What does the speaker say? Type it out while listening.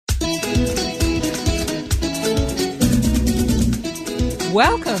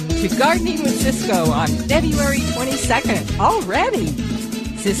Welcome to Gardening with Cisco on February 22nd already.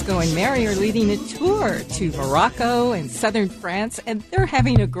 Cisco and Mary are leading a tour to Morocco and southern France, and they're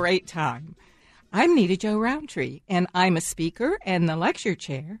having a great time. I'm Nita Jo Roundtree, and I'm a speaker and the lecture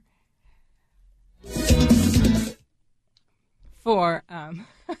chair for Are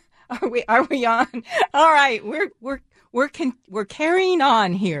we on? All right, we're carrying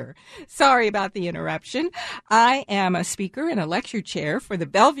on here. Sorry about the interruption. I am a speaker and a lecture chair for the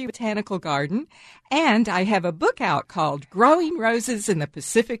Bellevue Botanical Garden, and I have a book out called Growing Roses in the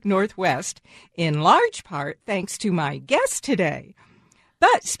Pacific Northwest, in large part thanks to my guest today.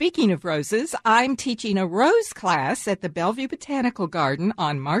 But speaking of roses, I'm teaching a rose class at the Bellevue Botanical Garden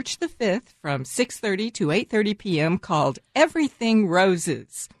on March the 5th from 6:30 to 8:30 p.m. called Everything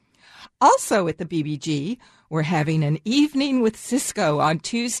Roses. Also at the BBG, we're having an evening with Cisco on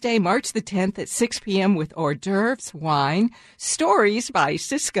Tuesday, March the 10th at 6 p.m. with hors d'oeuvres, wine, stories by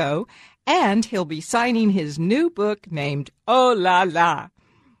Cisco, and he'll be signing his new book named Oh La La.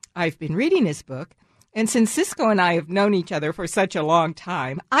 I've been reading his book, and since Cisco and I have known each other for such a long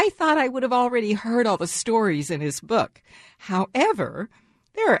time, I thought I would have already heard all the stories in his book. However,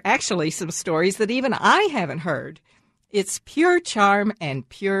 there are actually some stories that even I haven't heard. It's pure charm and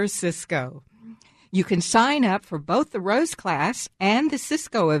pure Cisco. You can sign up for both the Rose class and the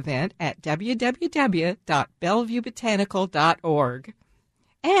Cisco event at www.bellevuebotanical.org.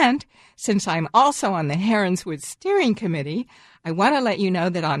 And since I'm also on the Heronswood Steering Committee, I want to let you know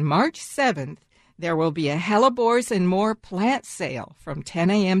that on March 7th, there will be a hellebores and more plant sale from 10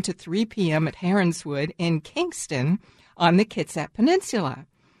 a.m. to 3 p.m. at Heronswood in Kingston on the Kitsap Peninsula.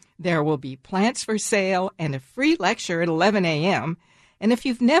 There will be plants for sale and a free lecture at 11 a.m., and if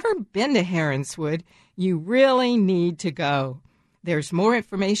you've never been to Heronswood, you really need to go. There's more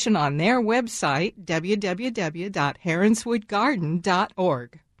information on their website,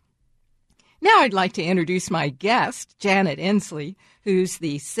 www.heronswoodgarden.org. Now I'd like to introduce my guest, Janet Endsley, who's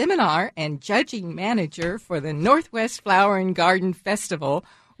the seminar and judging manager for the Northwest Flower and Garden Festival,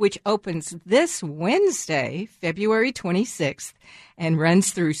 which opens this Wednesday, February 26th, and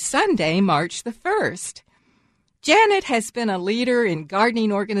runs through Sunday, March the 1st. Janet has been a leader in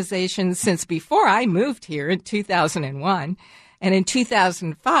gardening organizations since before I moved here in 2001, and in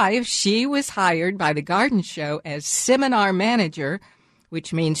 2005, she was hired by the Garden Show as seminar manager,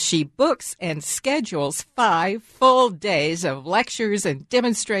 which means she books and schedules 5 full days of lectures and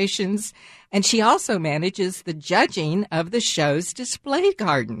demonstrations, and she also manages the judging of the show's display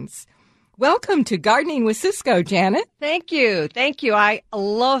gardens. Welcome to Gardening with Cisco, Janet. Thank you. Thank you. I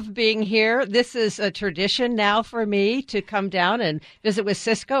love being here. This is a tradition now for me to come down and visit with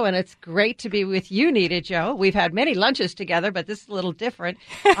Cisco, and it's great to be with you, Nita Jo. We've had many lunches together, but this is a little different.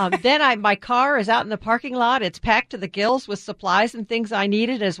 My car is out in the parking lot. It's packed to the gills with supplies and things I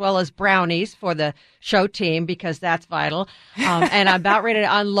needed, as well as brownies for the show team, because that's vital. And I'm about ready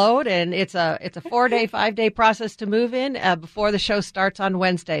to unload, and it's a 4-day, 5-day process to move in before the show starts on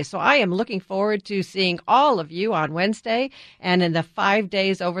Wednesday. So I am looking forward to seeing all of you on Wednesday and in the 5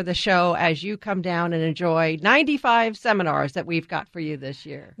 days over the show as you come down and enjoy 95 seminars that we've got for you this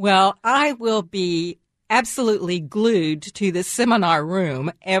year. Well, I will be absolutely glued to the seminar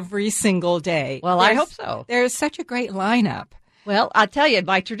room every single day. Well, I hope so. There's such a great lineup. Well, I'll tell you,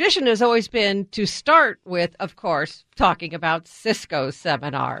 my tradition has always been to start with, of course, talking about Cisco's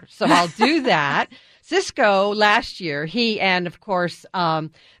seminar. So I'll do that. Cisco, last year, he and, of course,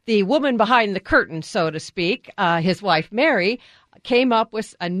 the woman behind the curtain, so to speak, his wife, Mary, came up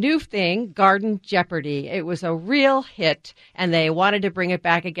with a new thing, Garden Jeopardy. It was a real hit, and they wanted to bring it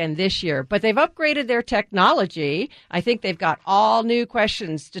back again this year. But they've upgraded their technology. I think they've got all new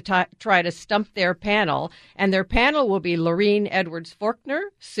questions to try to stump their panel. And their panel will be Lorene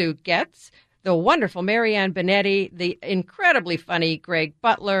Edwards-Faulkner, Sue Getz, the wonderful Marianne Benetti, the incredibly funny Greg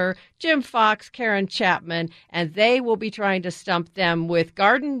Butler, Jim Fox, Karen Chapman, and they will be trying to stump them with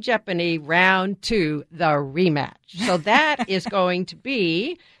Garden Jeopardy Round 2, the rematch. So that is going to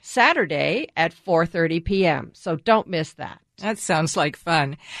be Saturday at 4:30 p.m., so don't miss that. That sounds like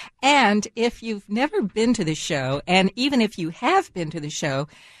fun. And if you've never been to the show, and even if you have been to the show,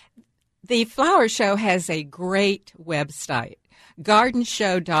 the Flower Show has a great website,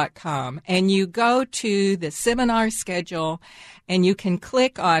 gardenshow.com, and you go to the seminar schedule and you can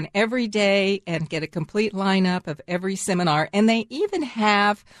click on every day and get a complete lineup of every seminar. And they even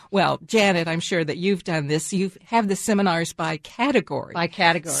have, well, Janet, I'm sure that you've done this, you have the seminars by category. By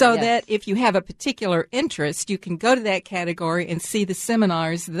category, so yes. that if you have a particular interest, you can go to that category and see the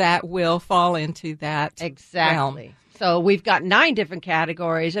seminars that will fall into that exactly. realm. So we've got 9 different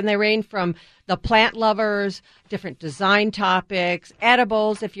categories, and they range from the plant lovers, different design topics,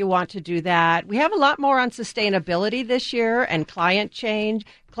 edibles if you want to do that. We have a lot more on sustainability this year and climate change,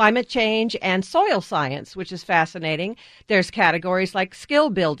 and soil science, which is fascinating. There's categories like skill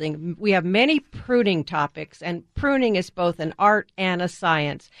building. We have many pruning topics, and pruning is both an art and a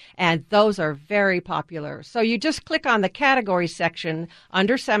science, and those are very popular. So you just click on the category section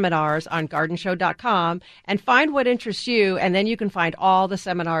under seminars on gardenshow.com and find what interests you, and then you can find all the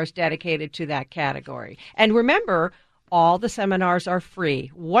seminars dedicated to that category. And remember, all the seminars are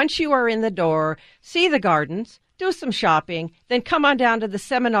free. Once you are in the door, see the gardens, do some shopping, then come on down to the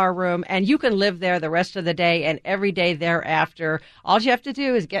seminar room, and you can live there the rest of the day and every day thereafter. All you have to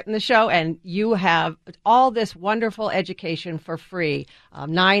do is get in the show, and you have all this wonderful education for free,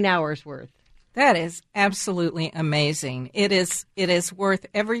 9 hours worth. That is absolutely amazing. It is worth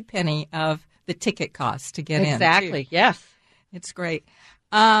every penny of the ticket cost to get in. Exactly, too. Yes. It's great.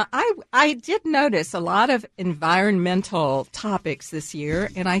 I did notice a lot of environmental topics this year,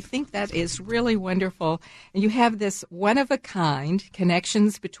 and I think that is really wonderful. And you have this one-of-a-kind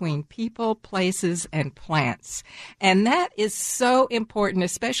connections between people, places, and plants. And that is so important,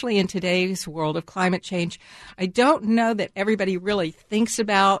 especially in today's world of climate change. I don't know that everybody really thinks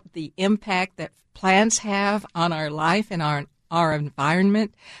about the impact that plants have on our life and our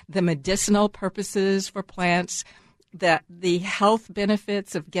environment, the medicinal purposes for plants, the health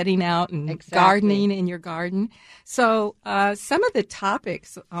benefits of getting out and gardening in your garden. So some of the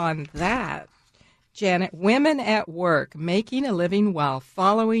topics on that, Janet, women at work, making a living while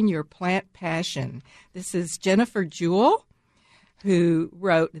following your plant passion. This is Jennifer Jewell, who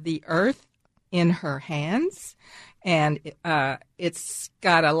wrote The Earth in Her Hands. And it's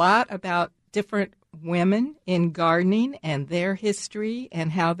got a lot about different women in gardening and their history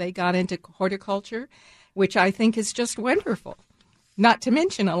and how they got into horticulture, which I think is just wonderful. Not to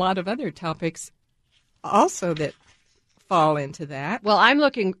mention a lot of other topics also that fall into that. Well, I'm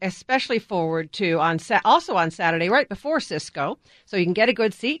looking especially forward to also on Saturday, right before Cisco, so you can get a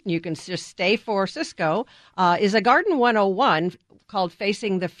good seat and you can just stay for Cisco, is a Garden 101 called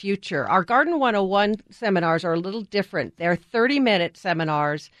Facing the Future. Our Garden 101 seminars are a little different. They're 30-minute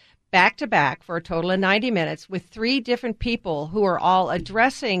seminars back-to-back for a total of 90 minutes with 3 different people who are all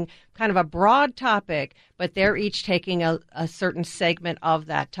addressing kind of a broad topic, but they're each taking a certain segment of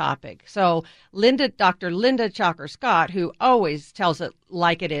that topic. So Dr. Linda Chalker-Scott, who always tells it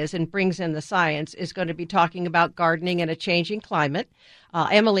like it is and brings in the science, is going to be talking about gardening in a changing climate.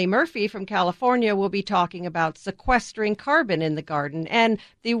 Emily Murphy from California will be talking about sequestering carbon in the garden. And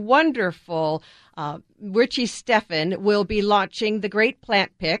the wonderful Richie Steffen will be launching the Great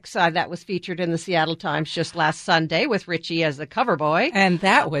Plant Picks. That was featured in the Seattle Times just last Sunday with Richie as the cover boy. And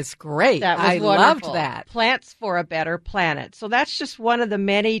that was great. That was I wonderful. Loved that. Plants for a Better Planet. So that's just one of the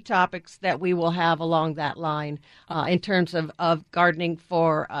many topics that we will have along that line in terms of gardening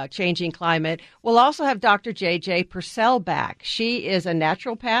for changing climate. We'll also have Dr. J.J. Purcell back. She is a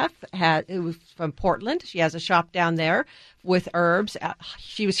naturopath who's from Portland. She has a shop down there with herbs.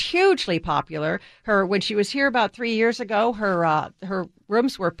 She was hugely popular. When she was here about 3 years ago, her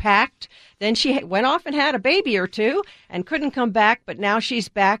rooms were packed. Then she went off and had a baby or two and couldn't come back, but now she's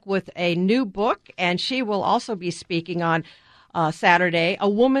back with a new book, and she will also be speaking on Saturday, A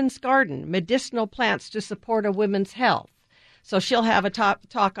Woman's Garden, Medicinal Plants to Support a Woman's Health. So she'll have a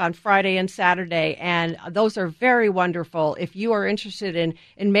talk on Friday and Saturday, and those are very wonderful. If you are interested in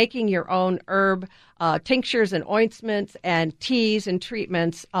making your own herb tinctures and ointments and teas and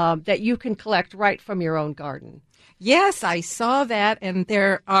treatments that you can collect right from your own garden. Yes, I saw that, and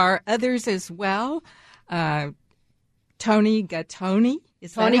there are others as well. Tony Gattoni.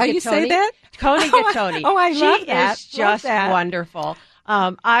 Is that how you say that? Tony Gattoni. Oh, I love that. She is just wonderful.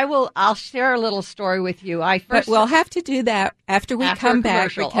 I'll share a little story with you. But we'll have to do that after we come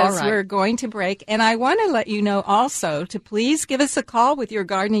back because right. We're going to break. And I want to let you know also to please give us a call with your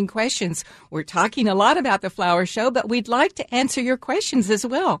gardening questions. We're talking a lot about the flower show, but we'd like to answer your questions as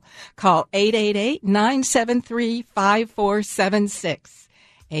well. Call 888-973-5476.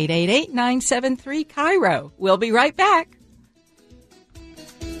 888-973-KIRO. We'll be right back.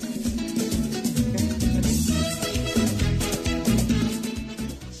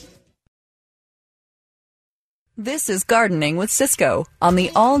 This is Gardening with Cisco on the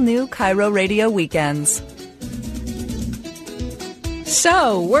all-new KIRO Radio Weekends.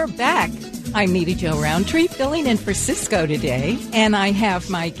 So, we're back. I'm Nita Jo Roundtree, filling in for Cisco today, and I have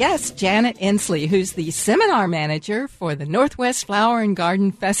my guest, Janet Endsley, who's the seminar manager for the Northwest Flower and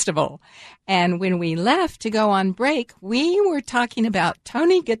Garden Festival. And when we left to go on break, we were talking about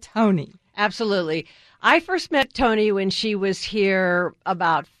Tony Gattoni. Absolutely. I first met Tony when she was here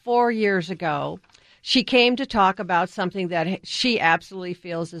about 4 years ago. She came to talk about something that she absolutely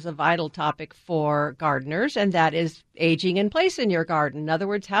feels is a vital topic for gardeners, and that is aging in place in your garden. In other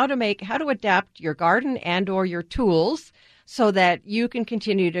words, how to adapt your garden and or your tools so that you can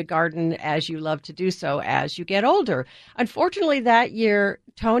continue to garden as you love to do so as you get older. Unfortunately, that year,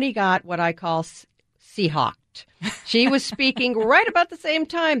 Tony got what I call Seahawked. She was speaking right about the same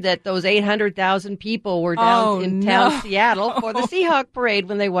time that those 800,000 people were down in town, Seattle, for the Seahawk parade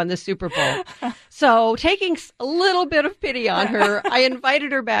when they won the Super Bowl. So taking a little bit of pity on her, I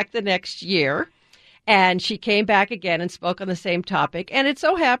invited her back the next year. And she came back again and spoke on the same topic. And it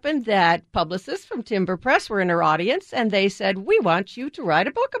so happened that publicists from Timber Press were in her audience, and they said, "We want you to write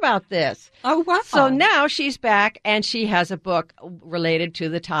a book about this." Oh, wow. So now she's back, and she has a book related to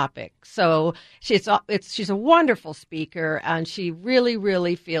the topic. So she's a wonderful speaker, and she really,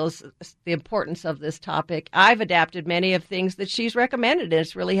 really feels the importance of this topic. I've adapted many of things that she's recommended, and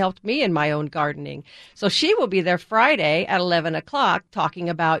it's really helped me in my own gardening. So she will be there Friday at 11 o'clock talking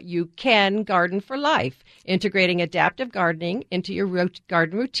about You Can Garden for Life, integrating adaptive gardening into your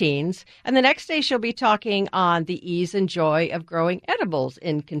garden routines. And the next day she'll be talking on the ease and joy of growing edibles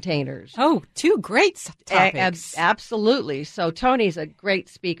in containers. Oh, two great topics. Absolutely. So Tony's a great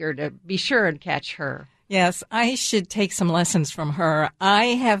speaker. To be sure and catch her. Yes, I should take some lessons from her. I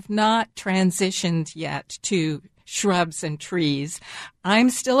have not transitioned yet to shrubs and trees. I'm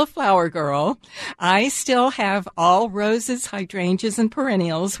still a flower girl. I still have all roses, hydrangeas, and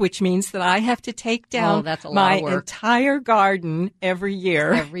perennials, which means that I have to take down my entire garden every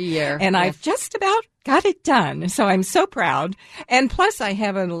year. Every year. And yes. I've just about got it done. So I'm so proud. And plus I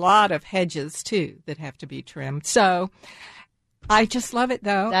have a lot of hedges, too, that have to be trimmed. So I just love it,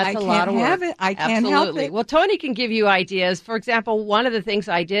 though. That's a lot of work. I can't help it. Well, Tony can give you ideas. For example, one of the things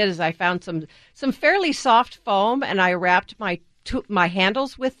I did is I found some fairly soft foam, and I wrapped my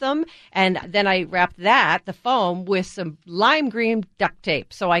handles with them, and then I wrapped the foam, with some lime green duct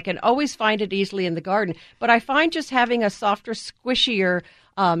tape, so I can always find it easily in the garden. But I find just having a softer, squishier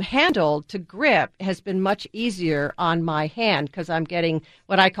handle to grip has been much easier on my hand because I'm getting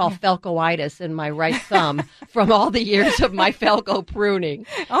what I call felcoitis in my right thumb from all the years of my felco pruning.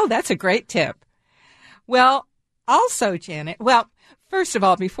 Oh, that's a great tip. Well, also, Janet, first of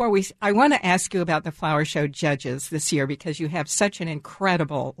all, I want to ask you about the Flower Show judges this year because you have such an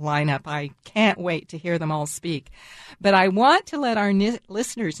incredible lineup. I can't wait to hear them all speak. But I want to let our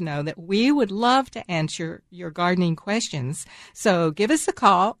listeners know that we would love to answer your gardening questions. So give us a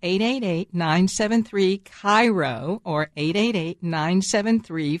call, 888-973-CHIRO or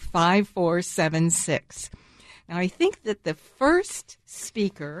 888-973-5476. Now, I think that the first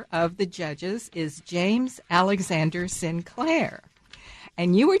speaker of the judges is James Alexander Sinclair.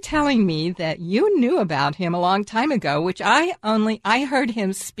 And you were telling me that you knew about him a long time ago, which I heard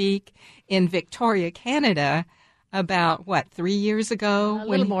him speak in Victoria, Canada about, 3 years ago? A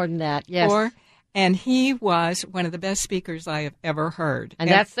little more than that, yes. And he was one of the best speakers I have ever heard. And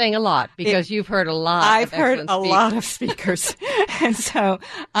that's saying a lot because you've heard a lot I've heard a lot of speakers. And so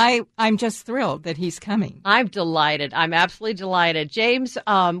I'm just thrilled that he's coming. I'm delighted. I'm absolutely delighted. James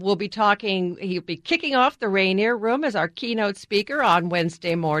will be talking. He'll be kicking off the Rainier Room as our keynote speaker on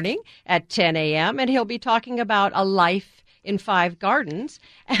Wednesday morning at 10 a.m. And he'll be talking about a life in 5 gardens.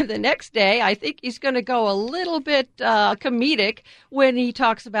 And the next day, I think he's going to go a little bit comedic when he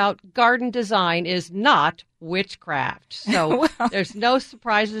talks about garden design is not witchcraft. So there's no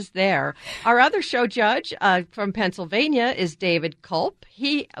surprises there. Our other show judge from Pennsylvania is David Culp.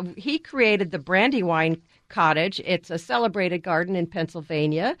 He created the Brandywine Cottage. It's a celebrated garden in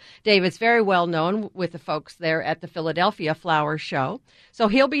Pennsylvania. David's very well known with the folks there at the Philadelphia Flower Show. So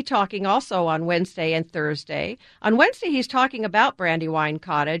he'll be talking also on Wednesday and Thursday. On Wednesday, he's talking about Brandywine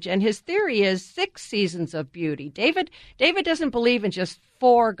Cottage, and his theory is 6 seasons of beauty. David doesn't believe in just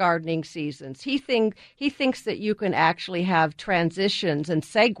 4 gardening seasons. He thinks that you can actually have transitions and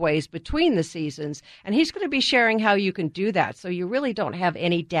segues between the seasons, and he's going to be sharing how you can do that so you really don't have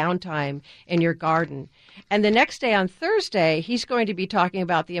any downtime in your garden. And the next day on Thursday, he's going to be talking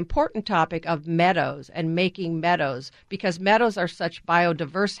about the important topic of meadows and making meadows, because meadows are such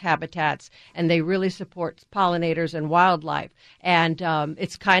biodiverse habitats and they really support pollinators and wildlife. And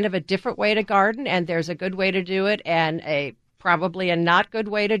it's kind of a different way to garden, and there's a good way to do it and probably a not good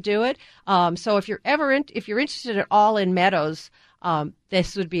way to do it. So if you're interested at all in meadows,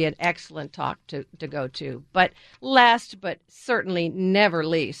 this would be an excellent talk to go to. But last but certainly never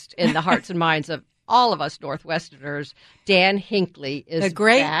least, in the hearts and minds of all of us Northwesterners, Dan Hinckley is the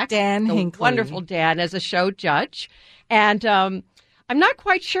great back. Dan Hinckley, wonderful Dan, as a show judge. And I'm not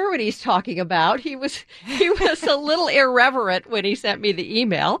quite sure what he's talking about. He was a little irreverent when he sent me the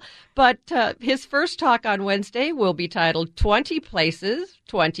email, but his first talk on Wednesday will be titled 20 Places,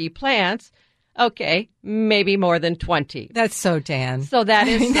 20 Plants. Okay, maybe more than 20. That's so Dan. So that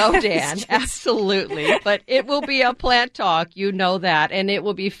is so Dan, just... absolutely. But it will be a plant talk, you know that, and it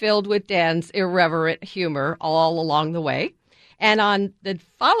will be filled with Dan's irreverent humor all along the way. And on the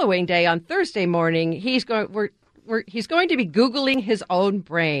following day, on Thursday morning, he's going to be Googling his own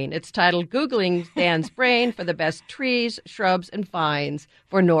brain. It's titled Googling Dan's Brain for the Best Trees, Shrubs, and Vines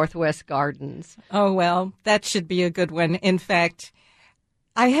for Northwest Gardens. Oh, well, that should be a good one. In fact,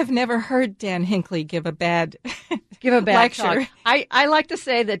 I have never heard Dan Hinckley give a bad lecture. Talk. I like to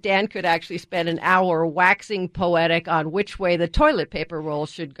say that Dan could actually spend an hour waxing poetic on which way the toilet paper roll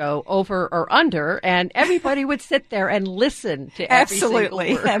should go, over or under, and everybody would sit there and listen to every single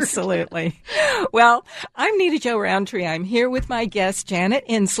word. Absolutely. Well, I'm Nita Jo Roundtree. I'm here with my guest, Janet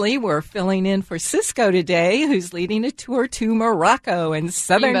Endsley. We're filling in for Cisco today, who's leading a tour to Morocco and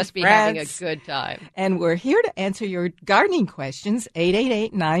southern France. He must be having a good time. And we're here to answer your gardening questions,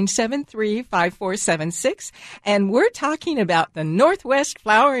 888-973-5476. And we're talking about the Northwest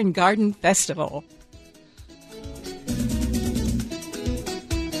Flower and Garden Festival.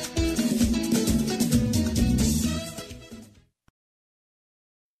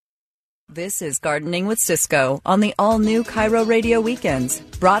 This is Gardening with Cisco on the all-new Cairo Radio Weekends,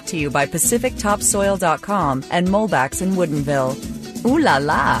 brought to you by PacificTopsoil.com and Molbach's in Woodinville. Ooh la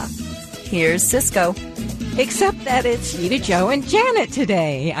la! Here's Cisco. Except that it's Nita Jo and Janet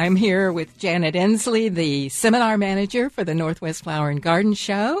today. I'm here with Janet Endsley, the seminar manager for the Northwest Flower and Garden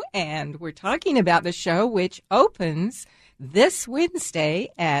Show, and we're talking about the show which opens this Wednesday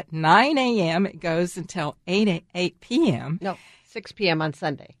at 9 a.m. It goes until 8 p.m. No, 6 p.m. on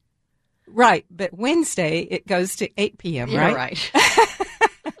Sunday. Right, but Wednesday it goes to 8 p.m., You're right? right.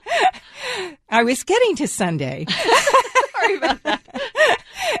 I was getting to Sunday. Sorry about that.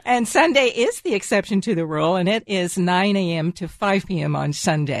 And Sunday is the exception to the rule, and it is 9 a.m. to 5 p.m. on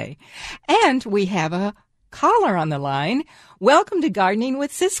Sunday. And we have a caller on the line. Welcome to Gardening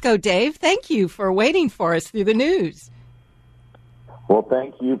with Cisco, Dave. Thank you for waiting for us through the news. Well,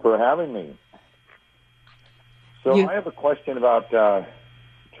 thank you for having me. So I have a question about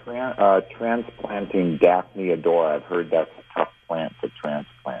transplanting Daphne Adora. I've heard that's a tough plant to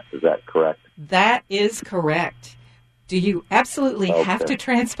transplant. Is that correct? That is correct. Do you absolutely have to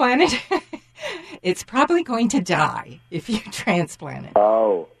transplant it? It's probably going to die if you transplant it.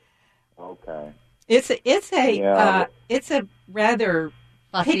 Oh, okay. It's a rather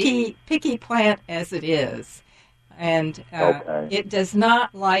picky plant as it is, and it does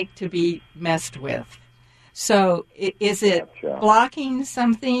not like to be messed with. So is it blocking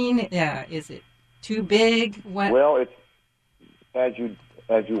something? Is it too big? What? Well, it's as you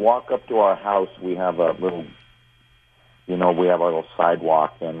walk up to our house, we have a little. We have a little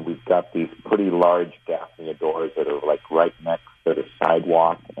sidewalk, and we've got these pretty large Daphne Adoras that are like right next to the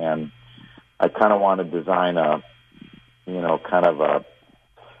sidewalk. And I kind of want to design a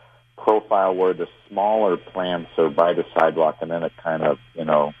profile where the smaller plants are by the sidewalk, and then it kind of,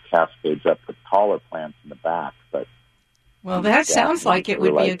 cascades up to taller plants in the back. But that sounds like it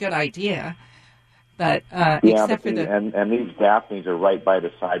would be a good idea. But and these Daphnes are right by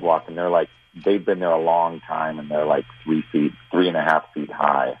the sidewalk, and they've been there a long time, and they're like 3.5 feet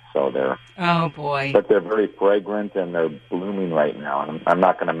high. So they're but they're very fragrant, and they're blooming right now. And I'm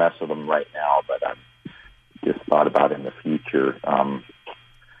not going to mess with them right now, but I've just thought about in the future.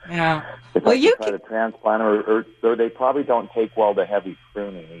 If I try to transplant, or they probably don't take well to heavy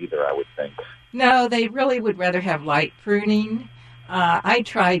pruning either, I would think. No, they really would rather have light pruning. I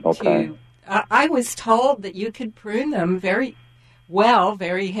tried to. I was told that you could prune them very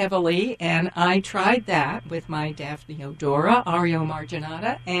heavily, and I tried that with my Daphne Odora, Ario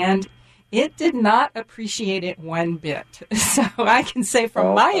marginata, and it did not appreciate it one bit. So I can say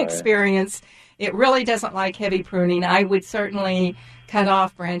from my experience, it really doesn't like heavy pruning. I would certainly cut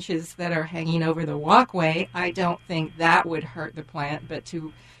off branches that are hanging over the walkway. I don't think that would hurt the plant, but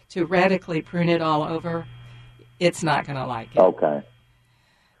to radically prune it all over, it's not going to like it. Okay.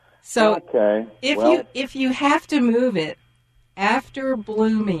 So if you have to move it, after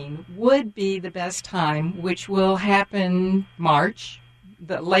blooming would be the best time, which will happen March,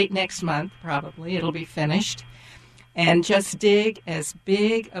 late next month probably. It'll be finished. And just dig as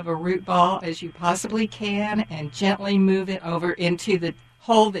big of a root ball as you possibly can and gently move it over into the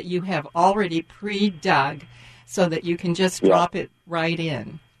hole that you have already pre-dug so that you can just drop it right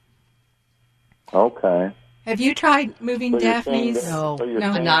in. Okay. Have you tried moving So you're saying Daphne's? that- No, so you're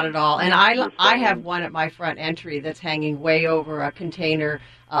no, saying- not at all. And you're I saying- have one at my front entry that's hanging way over a container,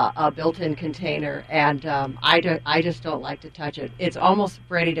 a built-in container, and I just don't like to touch it. It's almost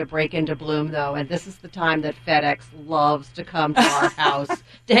ready to break into bloom, though, and this is the time that FedEx loves to come to our house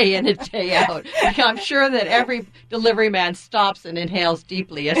day in and day out. I'm sure that every delivery man stops and inhales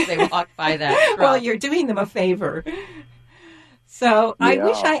deeply as they walk by that truck. Well, you're doing them a favor. So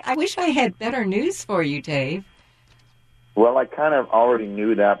Yeah. I wish I had better news for you, Dave. Well, I kind of already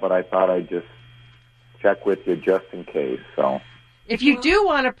knew that, but I thought I'd just check with you just in case. So, If you do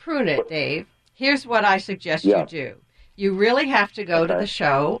want to prune it, Dave, here's what I suggest Yeah. you do. You really have to go to Okay. the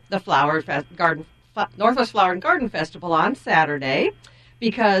show, the Northwest Flower and Garden Festival on Saturday,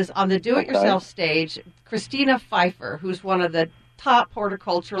 because on the do-it-yourself stage, Christina Pfeiffer, who's one of the top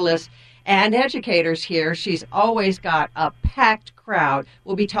horticulturalists and educators here, she's always got a packed crowd,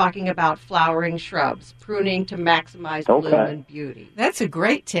 will be talking about flowering shrubs, pruning to maximize bloom Okay. and beauty. That's a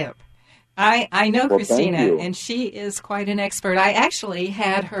great tip. I know Well, Christina, thank you. and she is quite an expert. I actually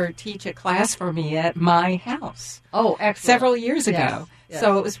had her teach a class for me at my house Oh, excellent. several years ago. Yes, yes.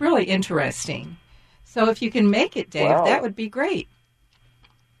 So it was really interesting. So if you can make it, Dave, Wow. that would be great.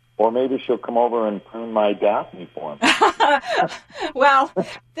 or maybe she'll come over and prune my Daphne for me. Well,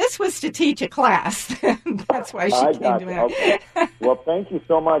 this was to teach a class. That's why she I came got to you. me. Okay. Well, thank you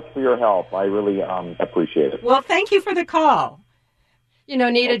so much for your help. I really appreciate it. Well, thank you for the call. You know,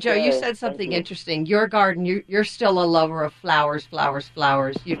 Nita, Joe, you Okay, said something thank you. interesting. Your garden, you're still a lover of flowers.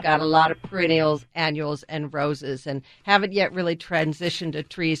 You've got a lot of perennials, annuals, and roses, and haven't yet really transitioned to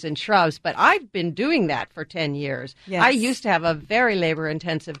trees and shrubs. But I've been doing that for 10 years. Yes. I used to have a very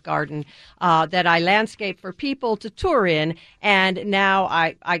labor-intensive garden that I landscape for people to tour in, and now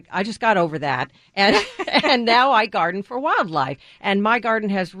I just got over that. And, and now I garden for wildlife. And my garden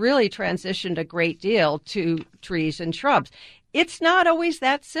has really transitioned a great deal to trees and shrubs. It's not always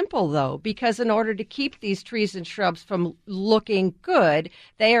that simple, though, because in order to keep these trees and shrubs from looking good,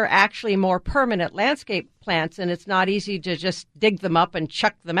 they are actually more permanent landscape plants, and it's not easy to just dig them up and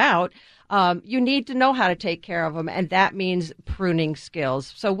chuck them out. You need to know how to take care of them, and that means pruning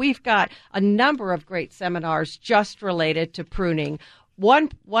skills. So we've got a number of great seminars just related to pruning.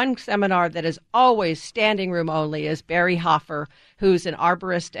 One seminar that is always standing room only is Barry Hoffer, who's an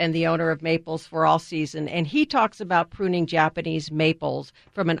arborist and the owner of Maples for All Season, and he talks about pruning Japanese maples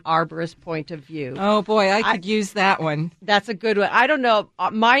from an arborist point of view. Oh, boy, I could use that one. That's a good one. I don't know.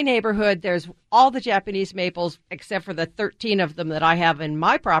 My neighborhood, there's all the Japanese maples, except for the 13 of them that I have in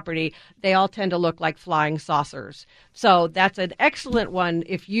my property. They all tend to look like flying saucers. So that's an excellent one.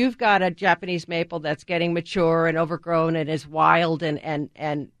 If you've got a Japanese maple that's getting mature and overgrown and is wild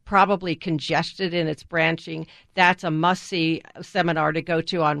and probably congested in its branching, that's a must-see seminar to go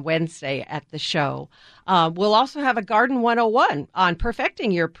to on Wednesday at the show. We'll also have a Garden 101 on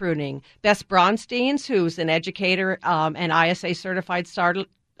perfecting your pruning. Bess Bronsteins, who's an educator and ISA certified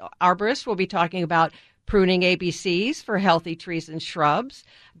arborist, will be talking about pruning ABCs for healthy trees and shrubs.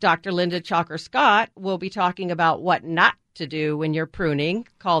 Dr. Linda Chalker-Scott will be talking about what not to do when you're pruning,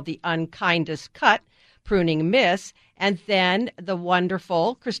 called the unkindest cut, pruning myths. And then the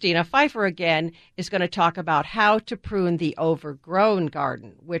wonderful Christina Pfeiffer again is going to talk about how to prune the overgrown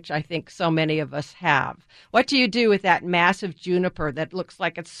garden, which I think so many of us have. What do you do with that massive juniper that looks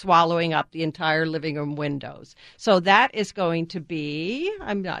like it's swallowing up the entire living room windows? So that is going to be,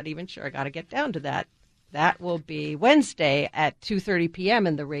 I'm not even sure, I got to get down to that. That will be Wednesday at 2:30 p.m.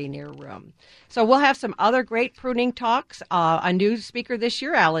 in the Rainier Room. So we'll have some other great pruning talks. A new speaker this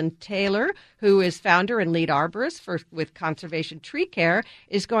year, Alan Taylor, who is founder and lead arborist with Conservation Tree Care,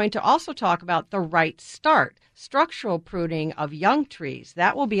 is going to also talk about the right start, structural pruning of young trees.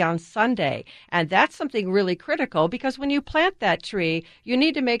 That will be on Sunday. And that's something really critical because when you plant that tree, you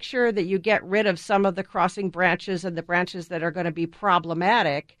need to make sure that you get rid of some of the crossing branches and the branches that are going to be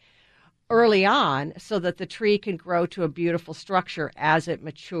problematic early on so that the tree can grow to a beautiful structure as it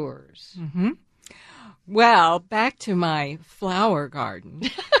matures. Mm-hmm. Well, back to my flower garden.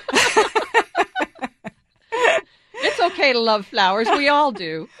 It's okay to love flowers. We all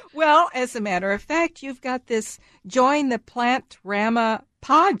do. Well, as a matter of fact, you've got this Join the Plantrama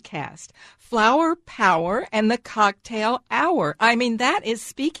podcast, Flower Power and the Cocktail Hour. I mean, that is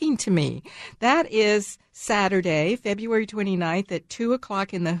speaking to me. That is Saturday, February 29th at 2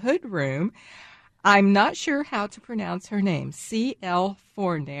 o'clock in the Hood Room. I'm not sure how to pronounce her name. C.L.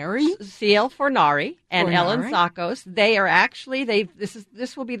 Fornari. C.L. Fornari and Fornari. Ellen Zakos. They are actually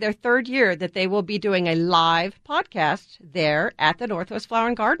this will be their third year that they will be doing a live podcast there at the Northwest Flower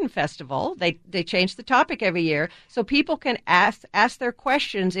and Garden Festival. They change the topic every year, so people can ask their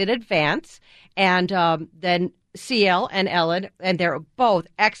questions in advance, and then C.L. and Ellen, and they're both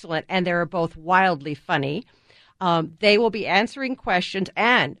excellent, and they're both wildly funny. They will be answering questions,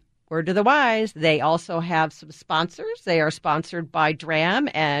 and word to the wise, they also have some sponsors. They are sponsored by Dram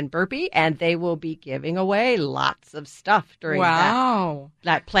and Burpee, and they will be giving away lots of stuff during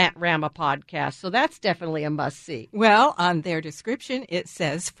that Plant Rama podcast. So that's definitely a must-see. Well, on their description, it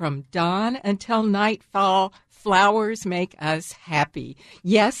says, from dawn until nightfall, flowers make us happy.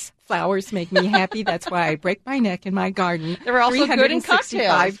 Yes, flowers make me happy. That's why I break my neck in my garden. They're also good in cocktails.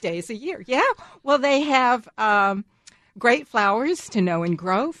 365 days a year. Yeah. Well, they have great flowers to know and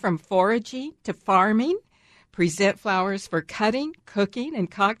grow, from foraging to farming. Present flowers for cutting, cooking, and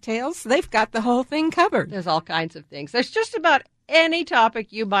cocktails. They've got the whole thing covered. There's all kinds of things. There's just about any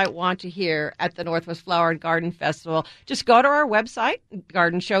topic you might want to hear at the Northwest Flower and Garden Festival. Just go to our website,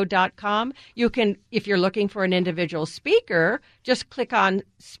 gardenshow.com. You can, if you're looking for an individual speaker, just click on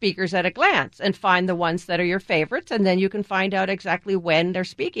Speakers at a Glance and find the ones that are your favorites, and then you can find out exactly when they're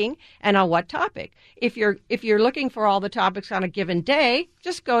speaking and on what topic. If you're looking for all the topics on a given day,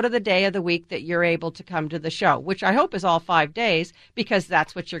 just go to the day of the week that you're able to come to the show, which I hope is all 5 days, because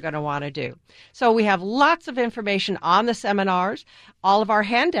that's what you're going to want to do. So we have lots of information on the seminars. All of our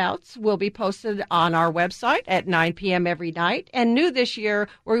handouts will be posted on our website at 9 p.m. every night. And new this year,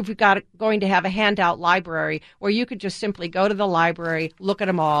 we've going to have a handout library where you could just simply go to the library, look at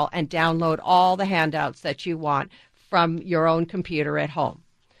them all, and download all the handouts that you want from your own computer at home.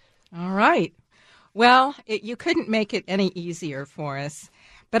 All right. Well, you couldn't make it any easier for us.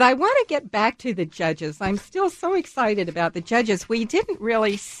 But I want to get back to the judges. I'm still so excited about the judges. We didn't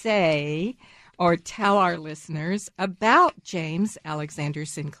really say or tell our listeners about James Alexander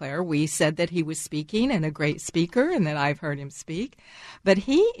Sinclair. We said that he was speaking and a great speaker, and that I've heard him speak. But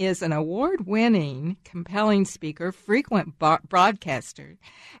he is an award-winning, compelling speaker, frequent broadcaster,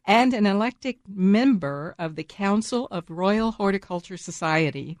 and an elected member of the Council of Royal Horticulture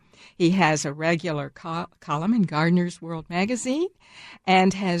Society. He has a regular column in Gardener's World magazine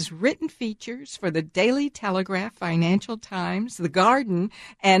and has written features for the Daily Telegraph, Financial Times, The Garden,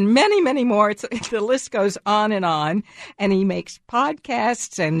 and many, many more. The list goes on. And he makes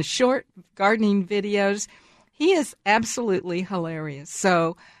podcasts and short gardening videos. He is absolutely hilarious.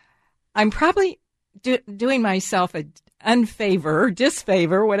 So I'm probably doing myself a unfavor,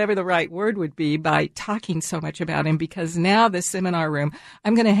 disfavor, whatever the right word would be, by talking so much about him, because now the seminar room,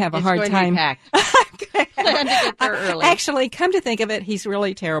 I'm going to have a hard time. Plan to get there early. Actually, come to think of it, he's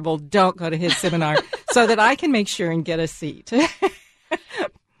really terrible. Don't go to his seminar so that I can make sure and get a seat.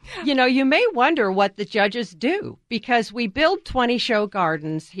 You know, you may wonder what the judges do, because we build 20 show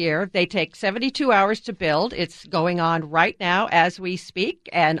gardens here. They take 72 hours to build. It's going on right now as we speak,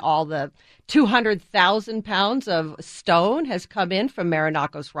 and all the 200,000 pounds of stone has come in from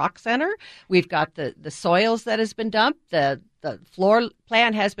Marinacos Rock Center. We've got the soils that has been dumped. The floor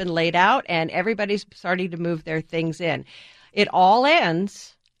plan has been laid out, and everybody's starting to move their things in. It all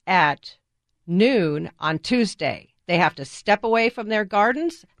ends at noon on Tuesday. They have to step away from their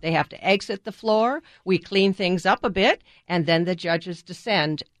gardens. They have to exit the floor. We clean things up a bit, and then the judges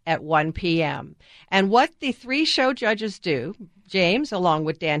descend at 1 p.m. And what the 3 show judges do, James, along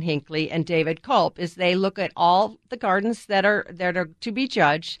with Dan Hinckley and David Culp, is they look at all the gardens that are to be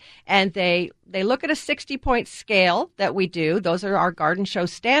judged, and they look at a 60-point scale that we do. Those are our garden show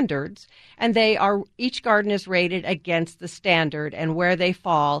standards, and each garden is rated against the standard, and where they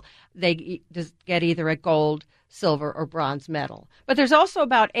fall, they get either a gold, silver, or bronze medal. But there's also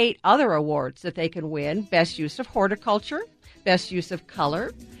about 8 other awards that they can win. Best Use of Horticulture, Best Use of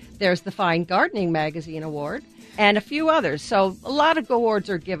Color. There's the Fine Gardening Magazine Award, and a few others. So a lot of awards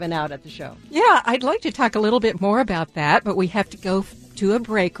are given out at the show. Yeah, I'd like to talk a little bit more about that, but we have to go to a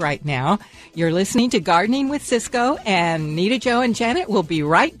break right now. You're listening to Gardening with Cisco, and Nita, Joe, and Janet will be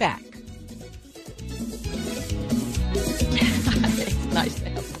right back. It's nice to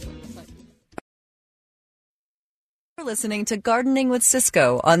have. You're listening to Gardening with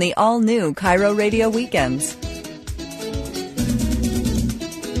Cisco on the all-new Cairo Radio Weekends.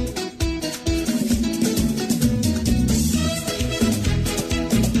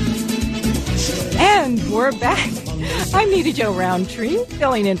 And we're back. I'm Nita Jo Roundtree,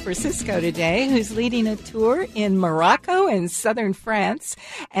 filling in for Cisco today, who's leading a tour in Morocco and southern France.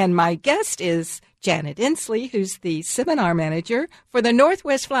 And my guest is Janet Endsley, who's the seminar manager for the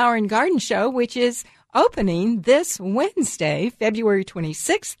Northwest Flower and Garden Show, which is opening this Wednesday, February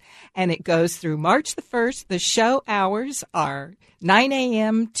 26th, and it goes through March the 1st. The show hours are 9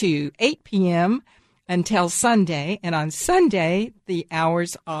 a.m. to 8 p.m. until Sunday, and on Sunday, the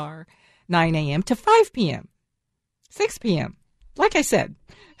hours are 9 a.m. to 5 p.m., 6 p.m. Like I said,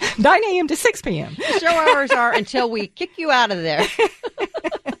 9 a.m. to 6 p.m. The show hours are until we kick you out of there.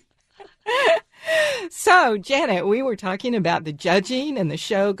 So, Janet, we were talking about the judging and the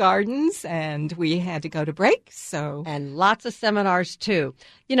show gardens, and we had to go to break. And lots of seminars, too.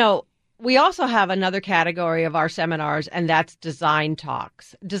 You know, we also have another category of our seminars, and that's design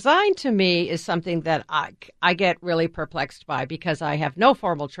talks. Design, to me, is something that I get really perplexed by because I have no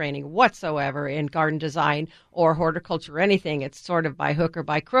formal training whatsoever in garden design or horticulture or anything. It's sort of by hook or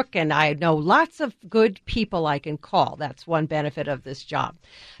by crook, and I know lots of good people I can call. That's one benefit of this job.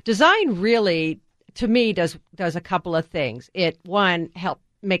 Design really, to me, does a couple of things. It, one,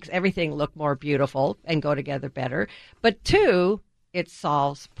 makes everything look more beautiful and go together better. But two, it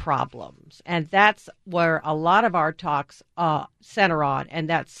solves problems. And that's where a lot of our talks center on, and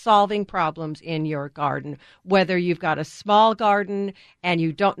that's solving problems in your garden. Whether you've got a small garden and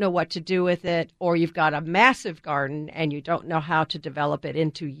you don't know what to do with it, or you've got a massive garden and you don't know how to develop it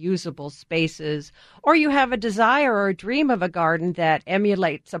into usable spaces, or you have a desire or a dream of a garden that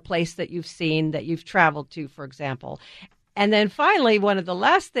emulates a place that you've seen, that you've traveled to, for example. And then finally, one of the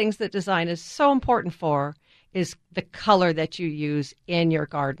last things that design is so important for is the color that you use in your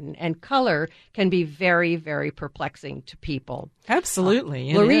garden. And color can be very, very perplexing to people.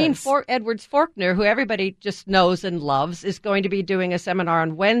 Absolutely. Lorene Edwards-Faulkner, who everybody just knows and loves, is going to be doing a seminar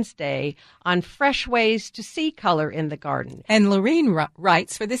on Wednesday on fresh ways to see color in the garden. And Lorene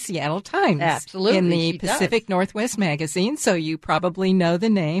writes for the Seattle Times. Absolutely. In the Pacific Northwest magazine, so you probably know the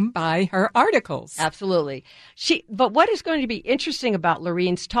name by her articles. Absolutely. But what is going to be interesting about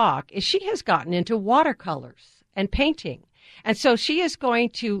Lorene's talk is she has gotten into watercolors and painting. And so she is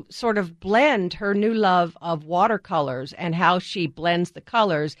going to sort of blend her new love of watercolors and how she blends the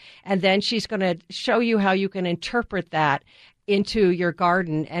colors. And then she's going to show you how you can interpret that into your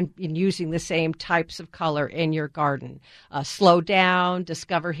garden and in using the same types of color in your garden. Slow down,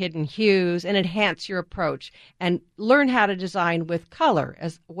 discover hidden hues, and enhance your approach. And learn how to design with color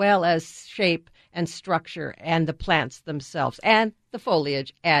as well as shape and structure and the plants themselves and the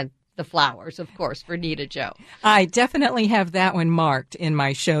foliage and the flowers, of course, for Nita Jo. I definitely have that one marked in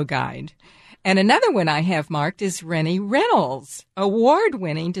my show guide. And another one I have marked is Rennie Reynolds,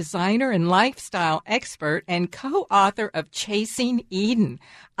 award-winning designer and lifestyle expert and co-author of Chasing Eden.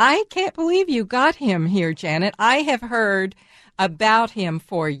 I can't believe you got him here, Janet. I have heard about him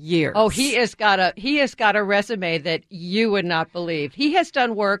for years. Oh, he has got a resume that you would not believe. He has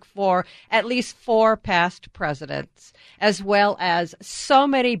done work for at least 4 past presidents, as well as so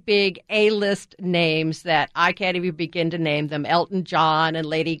many big A-list names that I can't even begin to name them. Elton John and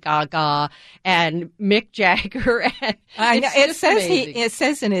Lady Gaga and Mick Jagger. And I know. It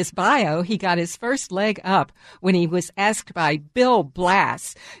says in his bio he got his first leg up when he was asked by Bill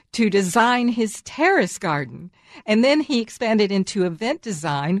Blass to design his terrace garden. And then he expanded into event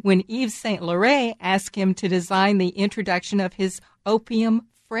design when Yves Saint Laurent asked him to design the introduction of his opium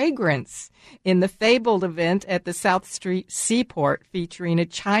fragrance in the fabled event at the South Street Seaport featuring a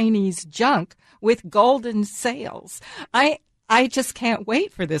Chinese junk with golden sails. I just can't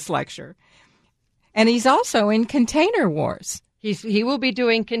wait for this lecture. And he's also in Container Wars. He will be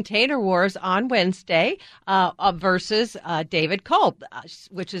doing Container Wars on Wednesday versus David Culp,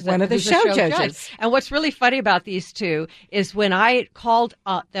 which is one of the show judges. And what's really funny about these two is when I called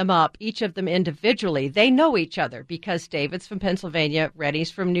them up, each of them individually, they know each other because David's from Pennsylvania,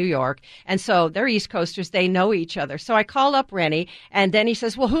 Rennie's from New York, and so they're East Coasters. They know each other. So I called up Rennie, and then he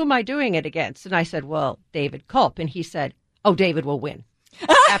says, well, who am I doing it against? And I said, well, David Culp. And he said, oh, David will win.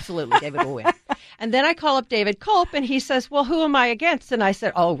 Absolutely, David will win. And then I call up David Culp, and he says, well, who am I against? And I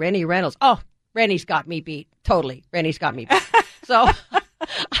said, oh, Rennie Reynolds. Oh, Rennie's got me beat. Totally. Rennie's got me beat. So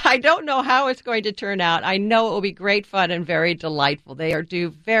I don't know how it's going to turn out. I know it will be great fun and very delightful. They are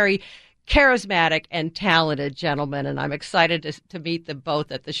very charismatic and talented gentlemen, and I'm excited to meet them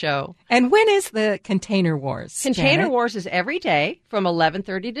both at the show. And when is the Container Wars? Container Wars is every day from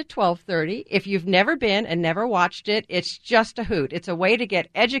 11:30 to 12:30. If you've never been and never watched it, it's just a hoot. It's a way to get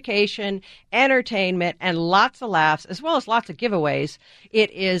education, entertainment, and lots of laughs, as well as lots of giveaways.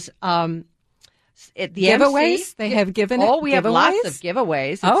 It is The giveaways? MC, They have given it? Oh, we have giveaways? lots of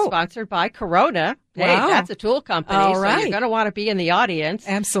giveaways. It's sponsored by Corona. Hey, Wow. that's a tool company, All so right. you're going to want to be in the audience.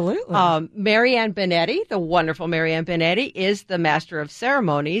 Absolutely. Marianne Benetti, the wonderful Marianne Benetti, is the master of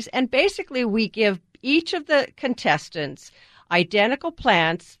ceremonies. And basically, we give each of the contestants identical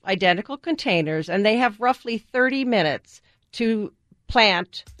plants, identical containers, and they have roughly 30 minutes to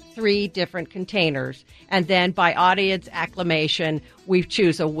plant 3 different containers. And then by audience acclamation, we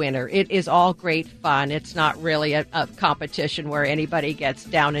choose a winner. It is all great fun. It's not really a competition where anybody gets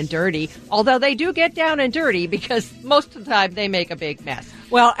down and dirty, although they do get down and dirty because most of the time they make a big mess.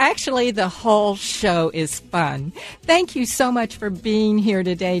 Well, actually, the whole show is fun. Thank you so much for being here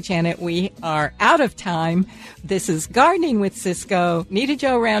today, Janet. We are out of time. This is Gardening with Cisco, Nita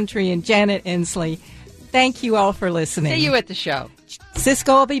Jo Roundtree, and Janet Endsley. Thank you all for listening. See you at the show.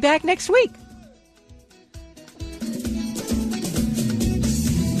 Cisco will be back next week.